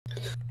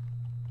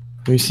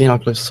Have you seen how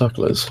close the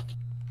circle is?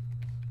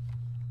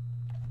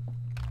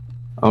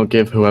 I'll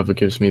give whoever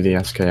gives me the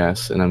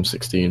SKS an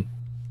M16.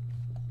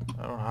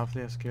 I don't have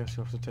the SKS,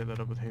 you'll have to take that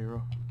up with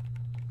Hiro.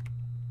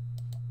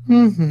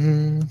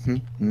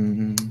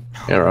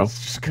 Hiro.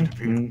 It's just gonna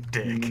be a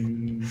dick.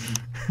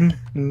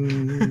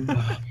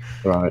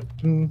 Right.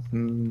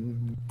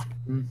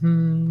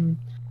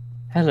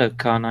 Hello,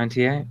 Car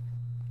 98.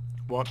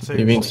 What? Are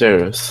you being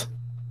serious?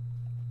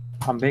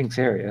 I'm being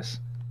serious.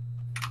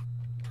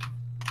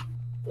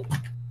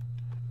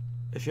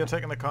 If you're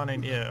taking the car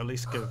 98, at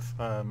least give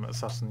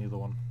Assassin the other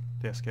one,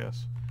 the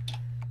SKS.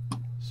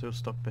 So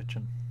stop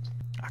bitching.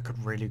 I could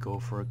really go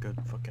for a good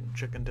fucking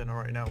chicken dinner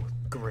right now with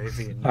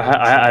gravy and.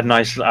 I had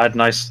nice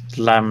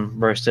lamb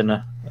roast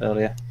dinner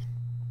earlier.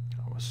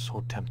 I was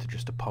so tempted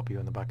just to pop you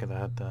in the back of the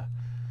head there.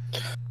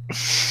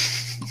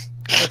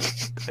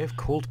 I have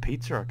cold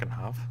pizza I can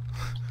have.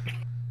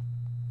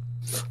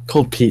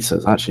 Cold pizza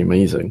is actually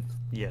amazing.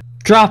 Yeah.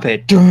 Drop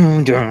it!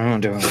 Dun,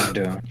 dun, dun,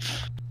 dun.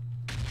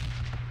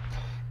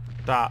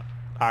 That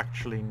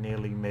actually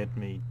nearly made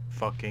me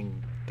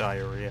fucking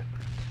diarrhea.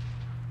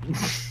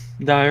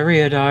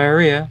 Diarrhea,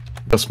 diarrhea.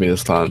 Just me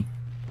this time.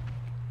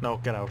 No,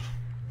 get out.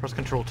 Press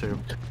Control 2.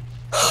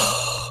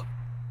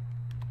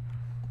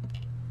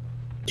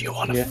 Do you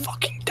want to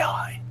fucking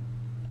die?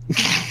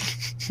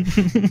 It's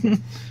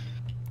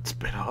a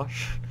bit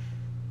harsh.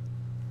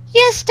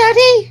 Yes,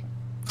 Daddy!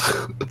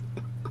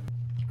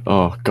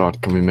 Oh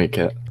god, can we make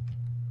it?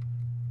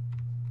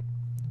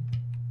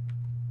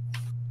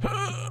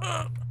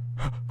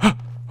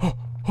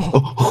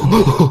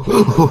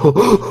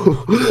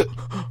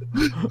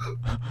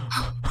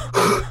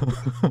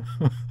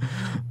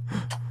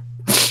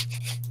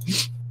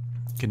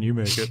 Can you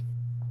make it?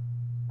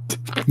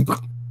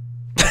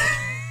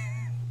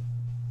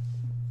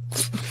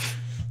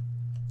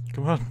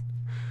 Come on.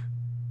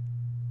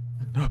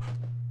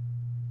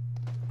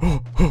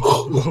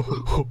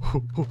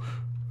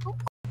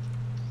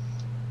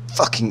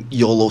 Fucking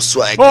YOLO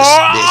swag this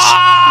bitch.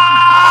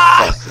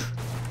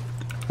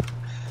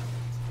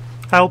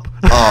 Help!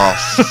 Oh,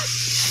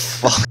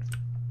 fuck.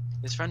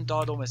 His friend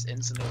died almost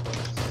instantly.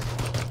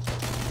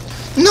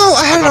 No,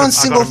 I had it on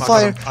single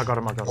fire. I got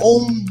him.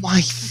 Oh my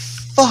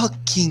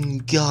fucking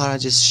god, I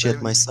just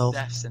shit myself.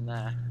 Deaths in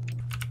there.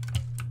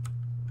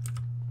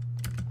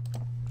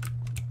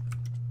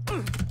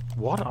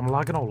 What? I'm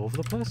lagging all over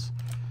the place?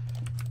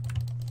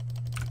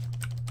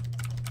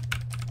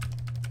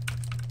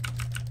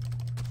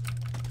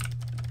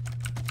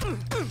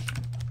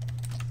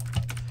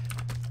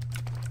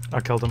 I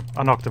killed him.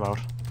 I knocked him out.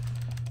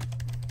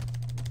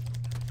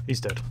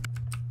 He's dead.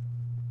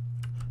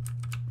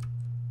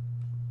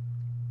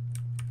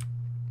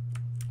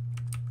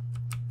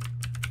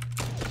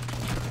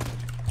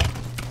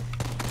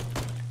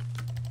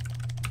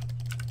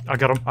 I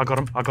got him. Got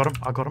him. Got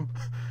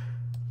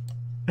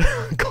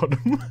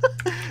him.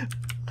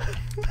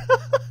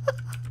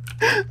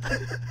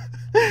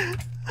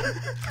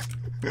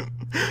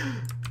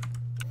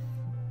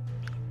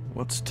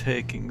 What's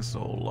taking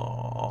so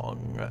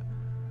long?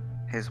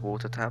 His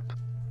water tap.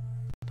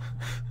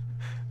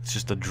 It's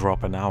just a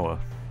drop an hour.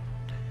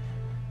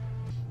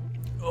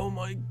 Oh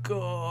my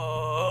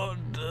god!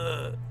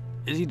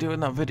 Is he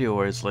doing that video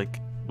where it's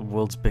like the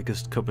world's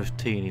biggest cup of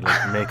tea and he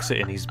like makes it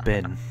in his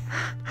bin?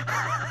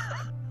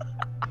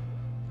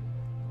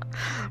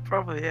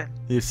 Probably, yeah.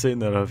 You've seen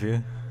that, have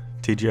you?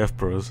 TGF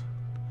Bros.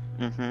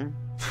 Mm-hmm.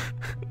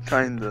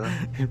 Kinda.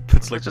 He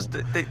puts like just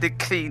they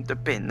clean the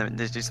bin and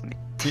there's just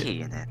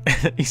tea in it.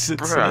 he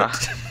sits in Bruh.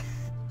 it.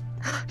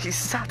 He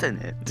sat in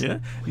it. Yeah,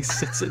 he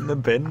sits in the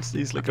bin. So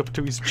he's like up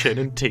to his chin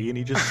in tea and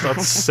he just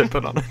starts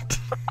sipping on it.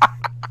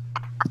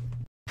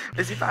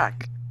 Is he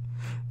back?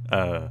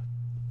 Oh,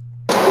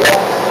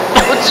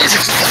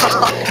 Jesus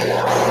fuck!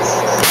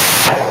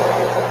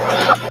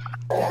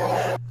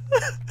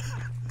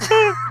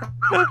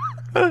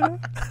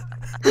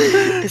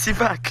 Is he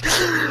back?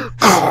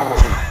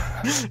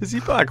 Is he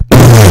back?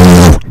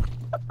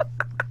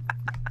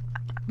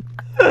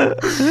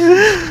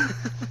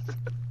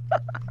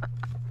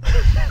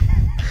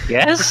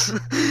 Yes?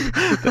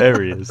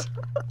 There he is.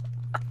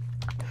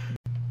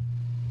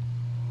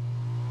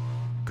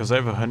 Because I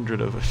have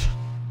 100 of it.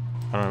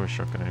 I don't have a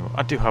shotgun anymore.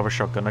 I do have a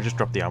shotgun, I just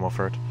dropped the ammo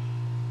for it.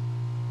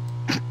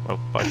 Well,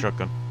 buy a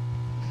shotgun.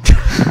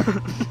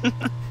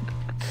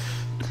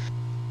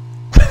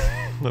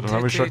 I don't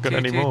have a shotgun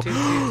anymore.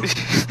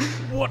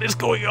 What is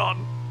going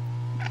on?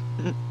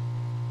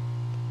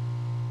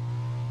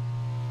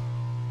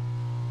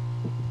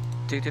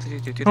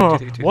 Oh,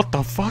 what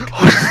the fuck?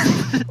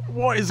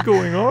 What is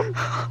going on?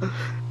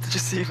 Did you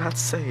see that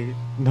save?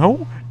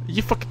 No?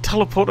 You fucking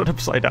teleported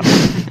upside down.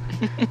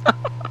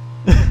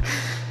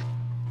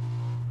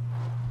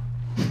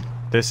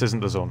 This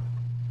isn't the zone.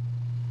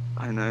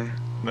 I know.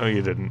 No,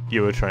 you didn't.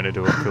 You were trying to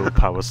do a cool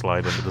power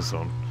slide into the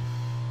zone.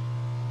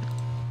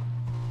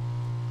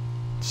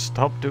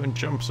 Stop doing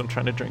jumps. I'm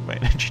trying to drink my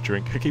energy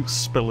drink. I keep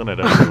spilling it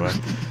everywhere.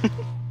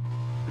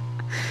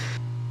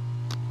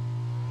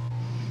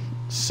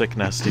 Sick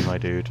nasty, my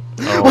dude.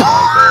 Oh my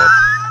god.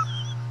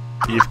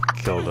 You've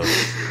killed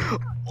us.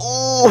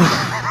 Oh!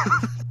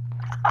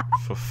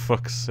 For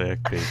fuck's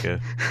sake, Pika.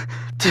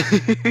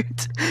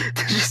 Dude,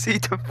 did you see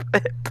the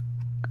flip?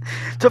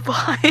 The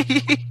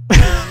bike!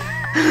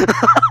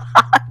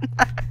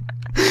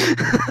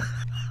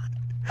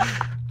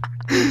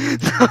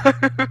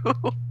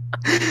 No!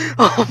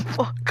 Oh,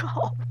 fuck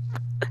off!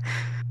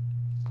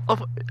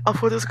 I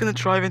thought I was gonna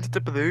drive into the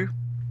blue.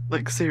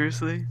 Like,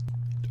 seriously?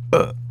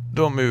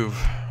 Don't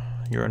move.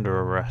 You're under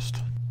arrest.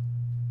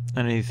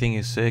 Anything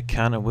you say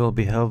can and will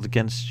be held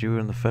against you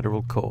in the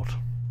federal court.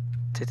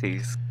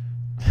 Titties.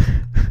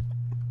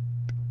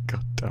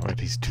 God damn it,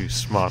 he's too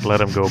smart.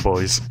 Let him go,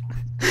 boys.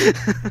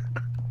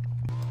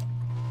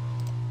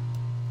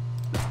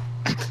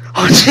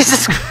 Oh,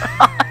 Jesus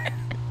Christ!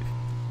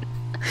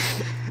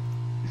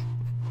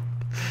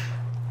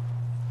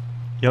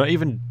 You're not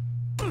even...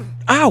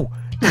 Ow!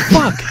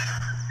 Fuck!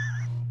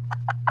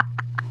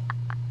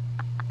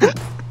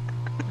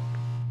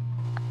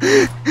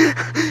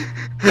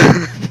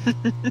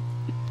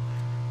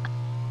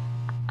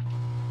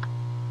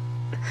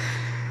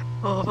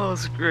 Oh, that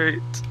was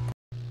great.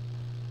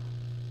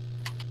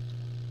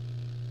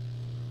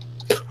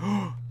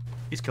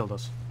 He's killed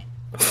us.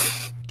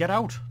 Get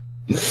out!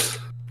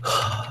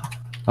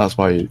 That's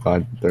why I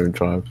don't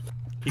drive.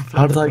 He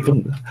How did flipped- that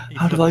even? he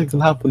How did that flipped- even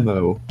happen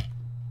though?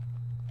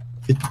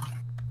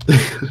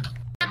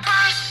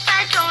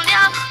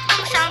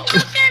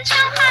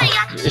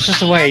 It's just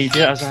the way you do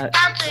it. I was like,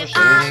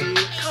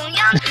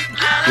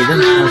 You then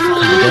tried to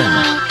kill again.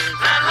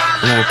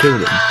 And I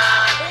killed him.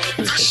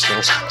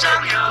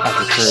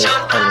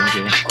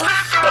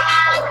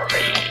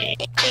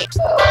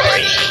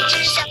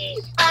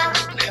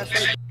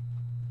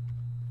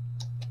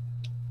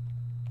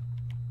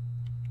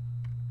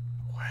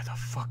 Where the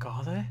fuck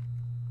are they?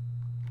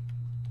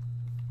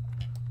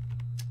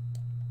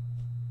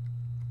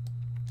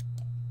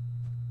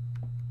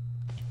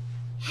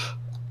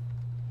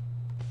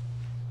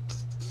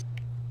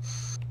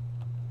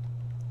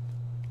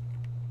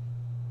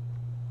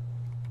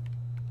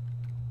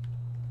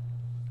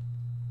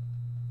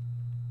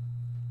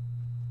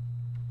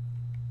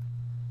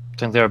 I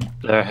think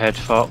they're ahead,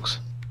 Fox.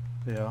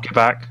 Yeah. Get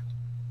back.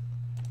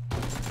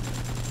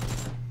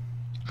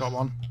 Got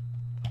one.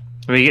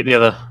 Let me get the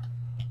other.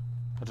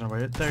 I don't know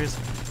where it. There he is.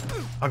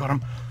 I got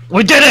him.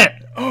 We did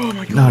it! Oh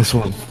my god. Nice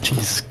one.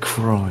 Jesus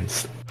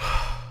Christ.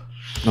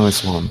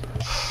 Nice one.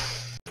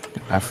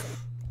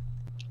 F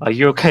Are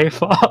you okay,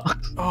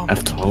 Fox? Oh my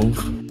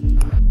F12.